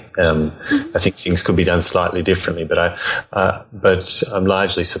think things could be done slightly differently, but I'm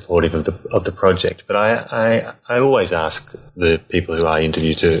largely supportive of the project. But I always ask the people who I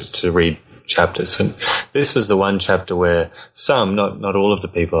interview to read chapters, and this was the one chapter where some, not all of the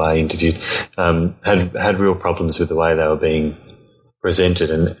people I interviewed, had real problems with the way they were being presented,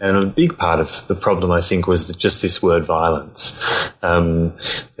 and a big part of the problem, I think, was just this word violence.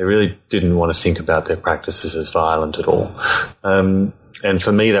 They really didn't want to think about their practices as violent at all, and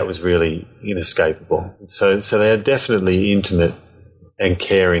for me that was really inescapable. So they are definitely intimate and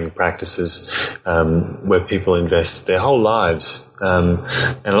caring practices where people invest their whole lives and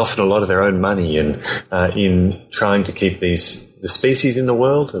often a lot of their own money in trying to keep the species in the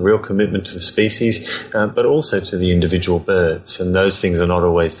world, a real commitment to the species, but also to the individual birds. And those things are not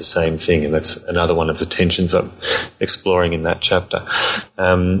always the same thing, and that's another one of the tensions I'm exploring in that chapter.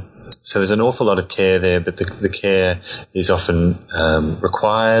 So there's an awful lot of care there, but the care is often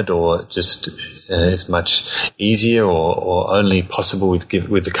required or just is much easier or only possible with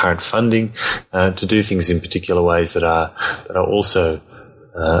the current funding to do things in particular ways that are also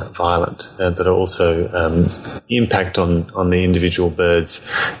violent, that are also impact on the individual birds,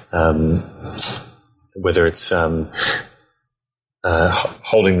 whether it's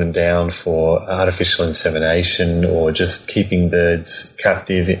holding them down for artificial insemination or just keeping birds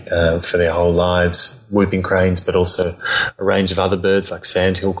captive for their whole lives, whooping cranes, but also a range of other birds like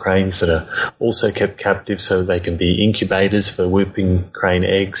sandhill cranes that are also kept captive so they can be incubators for whooping crane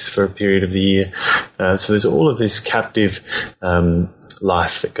eggs for a period of the year. So there's all of this captive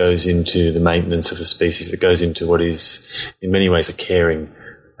life that goes into the maintenance of the species, that goes into what is in many ways a caring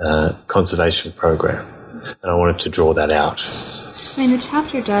conservation program. And I wanted to draw that out. I mean, the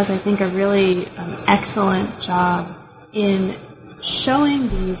chapter does, I think, a really excellent job in showing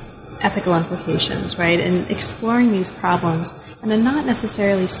these ethical implications, right, and exploring these problems, and then not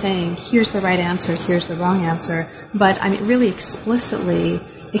necessarily saying, here's the right answer, here's the wrong answer, but I mean, really explicitly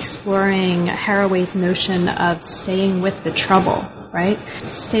exploring Haraway's notion of staying with the trouble, right,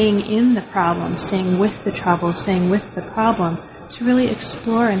 staying in the problem, staying with the trouble, staying with the problem, to really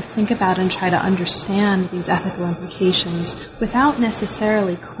explore and think about and try to understand these ethical implications without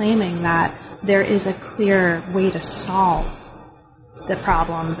necessarily claiming that there is a clear way to solve the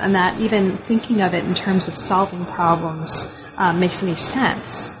problems, and that even thinking of it in terms of solving problems makes any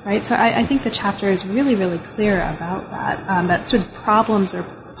sense, right? So I think the chapter is really, really clear about that, that sort of problems are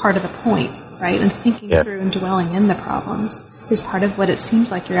part of the point, right? And thinking through and dwelling in the problems is part of what it seems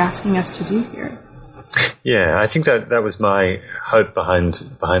like you're asking us to do here. Yeah, I think that was my hope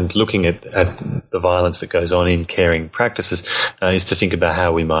behind looking at the violence that goes on in caring practices, is to think about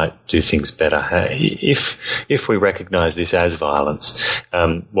how we might do things better. If we recognise this as violence,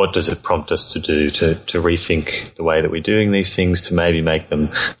 what does it prompt us to do to rethink the way that we're doing these things, to maybe make them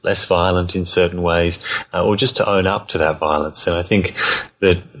less violent in certain ways, or just to own up to that violence? And I think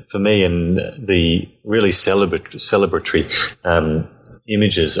that for me, and the really celebratory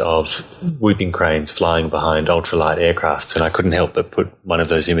images of whooping cranes flying behind ultralight aircrafts, and I couldn't help but put one of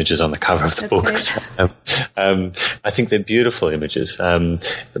those images on the cover of the book. I think they're beautiful images,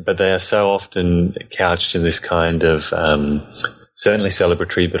 but they are so often couched in this kind of certainly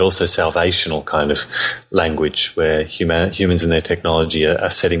celebratory, but also salvational kind of language, where humans and their technology are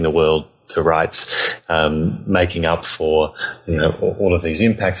setting the world to rights, making up for all of these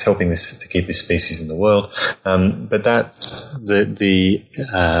impacts, helping to keep this species in the world. But that the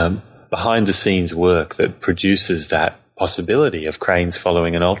behind the scenes work that produces that possibility of cranes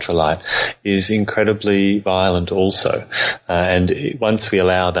following an ultralight is incredibly violent also. And once we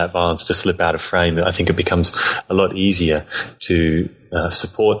allow that violence to slip out of frame, I think it becomes a lot easier to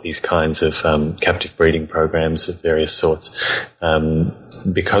support these kinds of captive breeding programs of various sorts,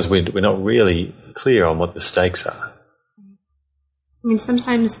 because we're not really clear on what the stakes are. I mean,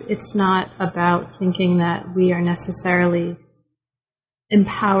 sometimes it's not about thinking that we are necessarily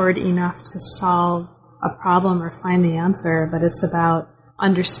empowered enough to solve a problem or find the answer, but it's about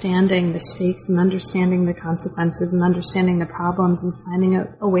understanding the stakes and understanding the consequences and understanding the problems and finding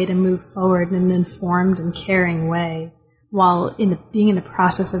a way to move forward in an informed and caring way while being in the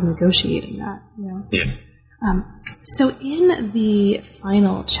process of negotiating that. Yeah. So in the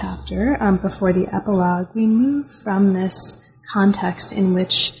final chapter, before the epilogue, we move from this context in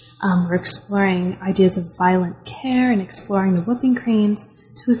which we're exploring ideas of violent care and exploring the whooping cranes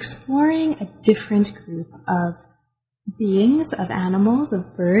to exploring a different group of beings, of animals,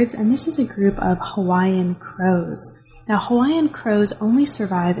 of birds, and this is a group of Hawaiian crows. Now, Hawaiian crows only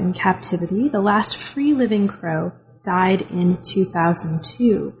survive in captivity. The last free-living crow died in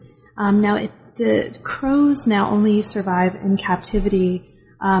 2002. The crows now only survive in captivity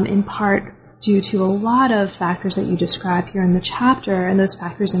in part due to a lot of factors that you describe here in the chapter, and those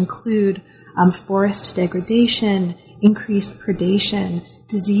factors include forest degradation, increased predation,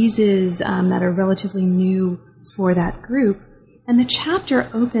 diseases that are relatively new for that group. And the chapter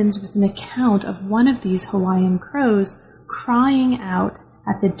opens with an account of one of these Hawaiian crows crying out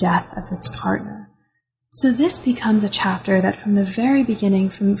at the death of its partner. So this becomes a chapter that from the very beginning,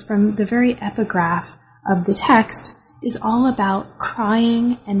 from the very epigraph of the text, is all about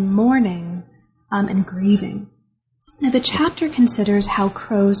crying and mourning and grieving. Now the chapter considers how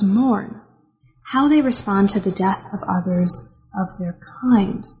crows mourn, how they respond to the death of others of their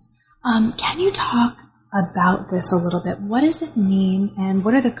kind. Can you talk about this a little bit? What does it mean, and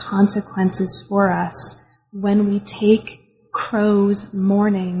what are the consequences for us when we take crows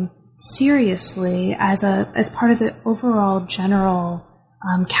mourning seriously as part of the overall general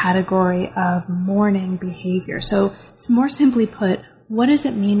category of mourning behavior? So more simply put, what does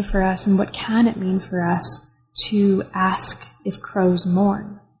it mean for us, and what can it mean for us to ask if crows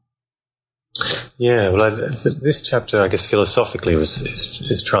mourn? Yeah, well, this chapter, I guess, philosophically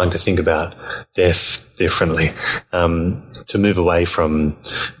is trying to think about death differently, to move away from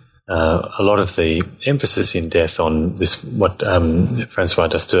a lot of the emphasis in death on this, what Francois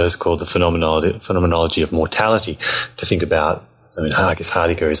Dastur's called the phenomenology of mortality, to think about, I guess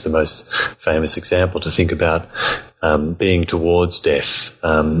Heidegger is the most famous example, to think about being towards death,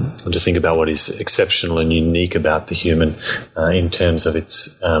 and to think about what is exceptional and unique about the human in terms of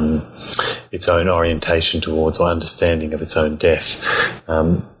its own orientation towards or understanding of its own death.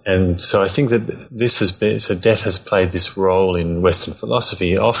 And so I think that death has played this role in Western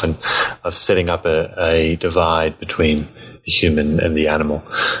philosophy often of setting up a divide between the human and the animal.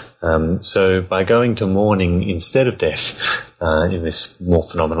 So by going to mourning instead of death, in this more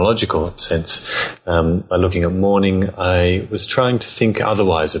phenomenological sense, by looking at mourning, I was trying to think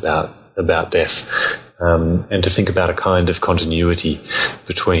otherwise about death, and to think about a kind of continuity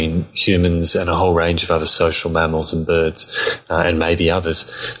between humans and a whole range of other social mammals and birds, and maybe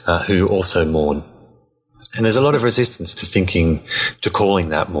others, who also mourn. And there's a lot of resistance to calling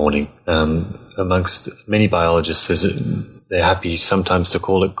that mourning. Amongst many biologists, they're happy sometimes to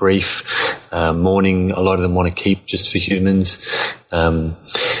call it grief. Mourning, a lot of them want to keep just for humans.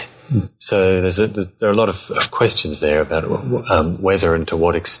 So there are a lot of questions there about whether and to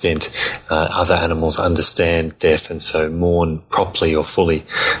what extent other animals understand death and so mourn properly or fully.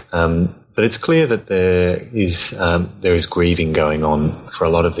 But it's clear that there is grieving going on for a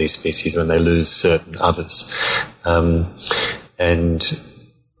lot of these species when they lose certain others. And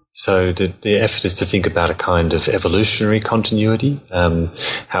so the effort is to think about a kind of evolutionary continuity,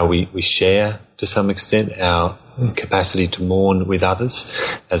 how we share to some extent our capacity to mourn with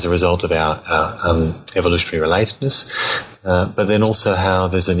others as a result of our evolutionary relatedness, but then also how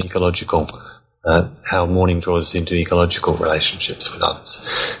there's an ecological, how mourning draws us into ecological relationships with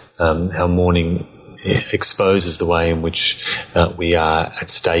others, how mourning exposes the way in which we are at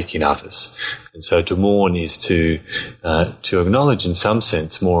stake in others. And so to mourn is to acknowledge in some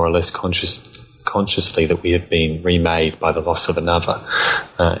sense, more or less consciously, that we have been remade by the loss of another.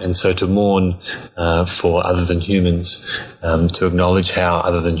 And so to mourn for other than humans, to acknowledge how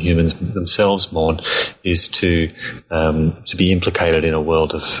other than humans themselves mourn, is to be implicated in a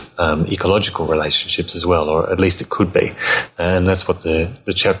world of ecological relationships as well, or at least it could be. And that's what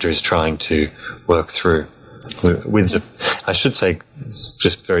the chapter is trying to work through. I should say,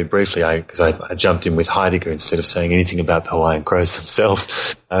 just very briefly, because I jumped in with Heidegger instead of saying anything about the Hawaiian crows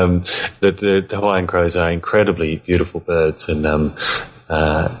themselves, that the Hawaiian crows are incredibly beautiful birds, and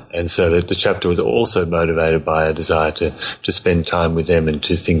so the chapter was also motivated by a desire to spend time with them and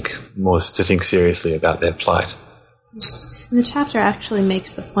to think seriously about their plight. And the chapter actually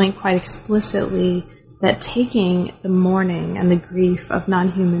makes the point quite explicitly that taking the mourning and the grief of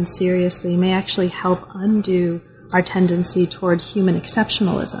non-humans seriously may actually help undo our tendency toward human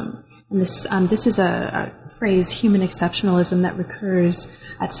exceptionalism. And this is a phrase, human exceptionalism, that recurs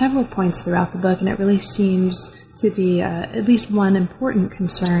at several points throughout the book, and it really seems to be at least one important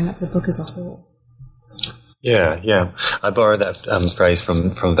concern of the book as a whole. Yeah. I borrowed that phrase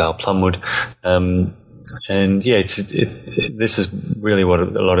from Val Plumwood. And yeah, this is really what a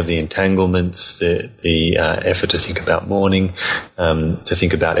lot of the entanglements, the effort to think about mourning, to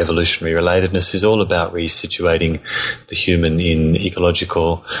think about evolutionary relatedness, is all about resituating the human in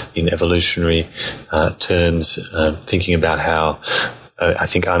ecological, in evolutionary terms, thinking about how, I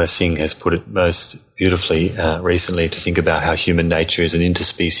think Anna Singh has put it most beautifully recently, to think about how human nature is an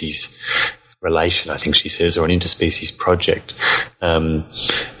interspecies relation, I think she says, or an interspecies project.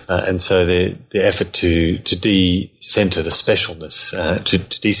 And so the effort to de-center the specialness, to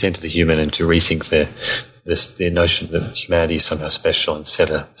de-center the human, and to rethink the notion that humanity is somehow special and set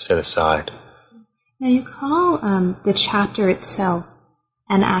aside. Now you call the chapter itself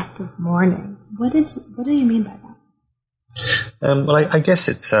an act of mourning. What do you mean by that? Well, I guess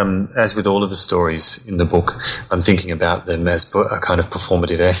it's, as with all of the stories in the book, I'm thinking about them as a kind of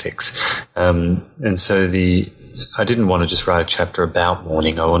performative ethics. And so I didn't want to just write a chapter about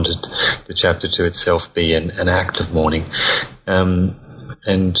mourning. I wanted the chapter to itself be an act of mourning. And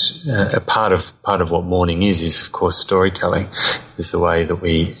a part of what mourning is of course storytelling, is the way that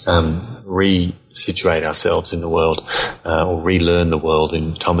we re-situate ourselves in the world, or relearn the world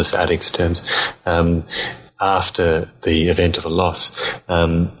in Thomas Addick's terms, after the event of a loss.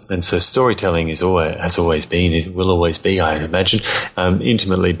 And so storytelling has always been, it will always be, I imagine,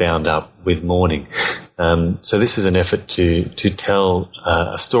 intimately bound up with mourning. So this is an effort to tell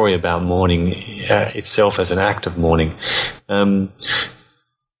a story about mourning itself as an act of mourning,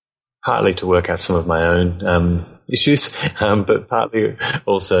 partly to work out some of my own issues, but partly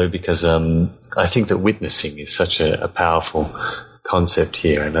also because I think that witnessing is such a powerful concept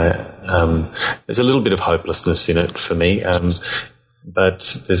here, and there's a little bit of hopelessness in it for me,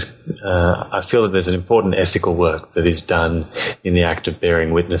 but I feel that there's an important ethical work that is done in the act of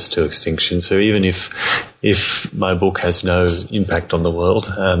bearing witness to extinction. So even if my book has no impact on the world,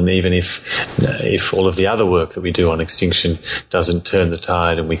 even if all of the other work that we do on extinction doesn't turn the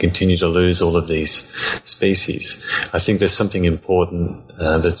tide and we continue to lose all of these species, I think there's something important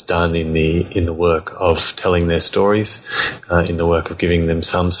that's done in the work of telling their stories, in the work of giving them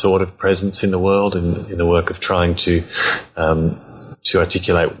some sort of presence in the world, and in the work of trying to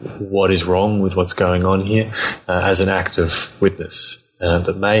articulate what is wrong with what's going on here, as an act of witness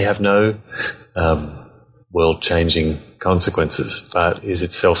that may have no world-changing consequences, but is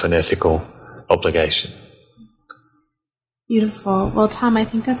itself an ethical obligation. Beautiful. Well, Thom, I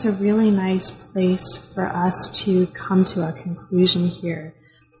think that's a really nice place for us to come to our conclusion here.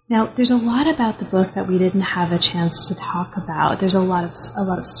 Now, there's a lot about the book that we didn't have a chance to talk about. There's a lot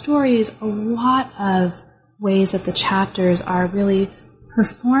of stories, a lot of ways that the chapters are really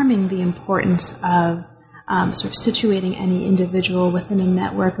performing the importance of sort of situating any individual within a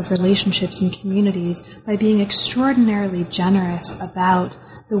network of relationships and communities by being extraordinarily generous about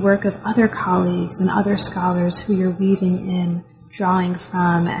the work of other colleagues and other scholars who you're weaving in, drawing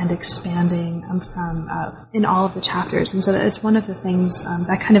from, and expanding from in all of the chapters. And so it's one of the things,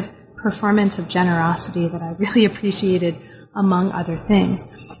 that kind of performance of generosity that I really appreciated, among other things.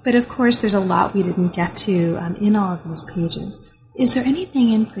 But of course, there's a lot we didn't get to in all of these pages. Is there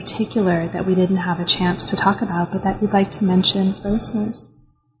anything in particular that we didn't have a chance to talk about, but that you'd like to mention for listeners?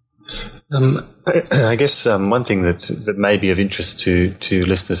 I guess one thing that may be of interest to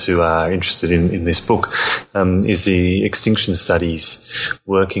listeners who are interested in this book is the Extinction Studies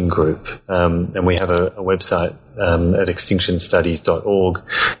Working Group. And we have a website at extinctionstudies.org.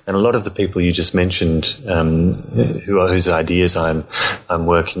 And a lot of the people you just mentioned whose ideas I'm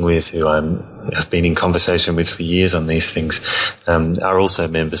working with, who have been in conversation with for years on these things, are also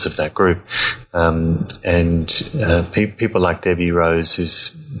members of that group. And people like Debbie Rose,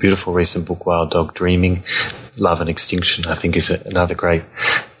 whose beautiful recent book, Wild Dog Dreaming, Love and Extinction, I think is another great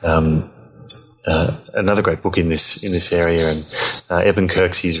book in this area, and Eben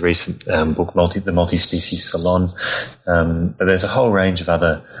Kirksey's recent book, The Multispecies Salon. But there's a whole range of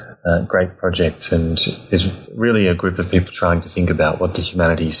other great projects, and there's really a group of people trying to think about what the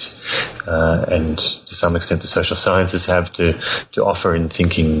humanities and to some extent the social sciences have to offer in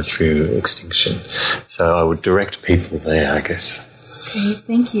thinking through extinction. So I would direct people there, I guess. Great,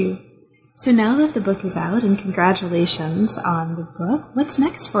 thank you. So now that the book is out, and congratulations on the book, what's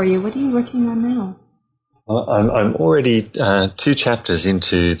next for you? What are you working on now? Well, I'm already 2 chapters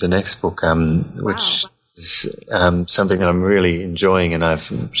into the next book, which is something that I'm really enjoying, and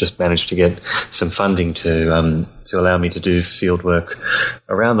I've just managed to get some funding to allow me to do field work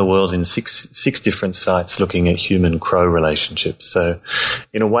around the world in six different sites looking at human-crow relationships. So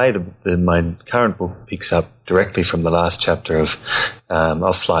in a way, my current book picks up directly from the last chapter of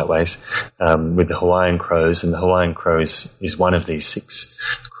Flightways with the Hawaiian crows, and the Hawaiian crow is one of these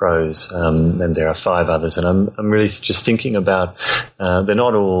 6 crows, and there are 5 others. And I'm really just thinking about they're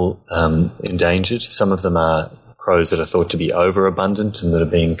not all endangered. Some of them are crows that are thought to be overabundant and that are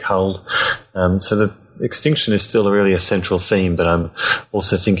being culled. So the extinction is still really a central theme, but I'm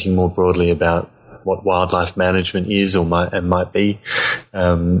also thinking more broadly about what wildlife management is or might be,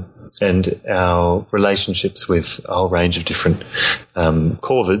 and our relationships with a whole range of different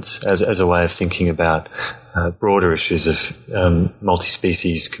corvids as a way of thinking about broader issues of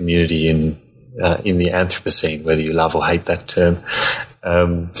multi-species community in the Anthropocene, whether you love or hate that term.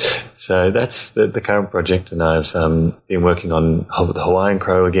 So that's the current project, and I've been working on the Hawaiian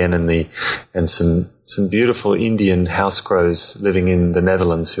crow again, and some beautiful Indian house crows living in the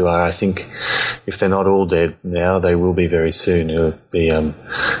Netherlands, who are, I think, if they're not all dead now, they will be very soon. The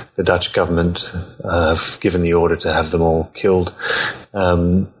Dutch government have given the order to have them all killed.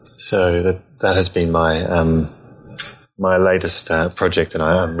 So that has been my latest project, and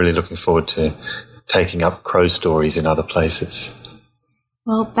I'm really looking forward to taking up crow stories in other places.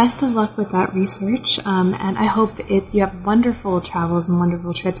 Well, best of luck with that research, and I hope you have wonderful travels and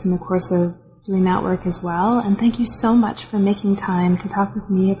wonderful trips in the course of doing that work as well. And thank you so much for making time to talk with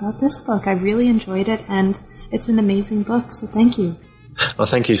me about this book. I really enjoyed it, and it's an amazing book, so thank you. Well,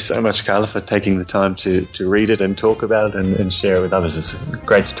 thank you so much, Carla, for taking the time to read it and talk about it and share it with others. It's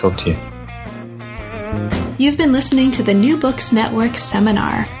great to talk to you. You've been listening to the New Books Network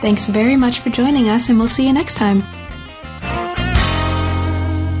seminar. Thanks very much for joining us, and we'll see you next time.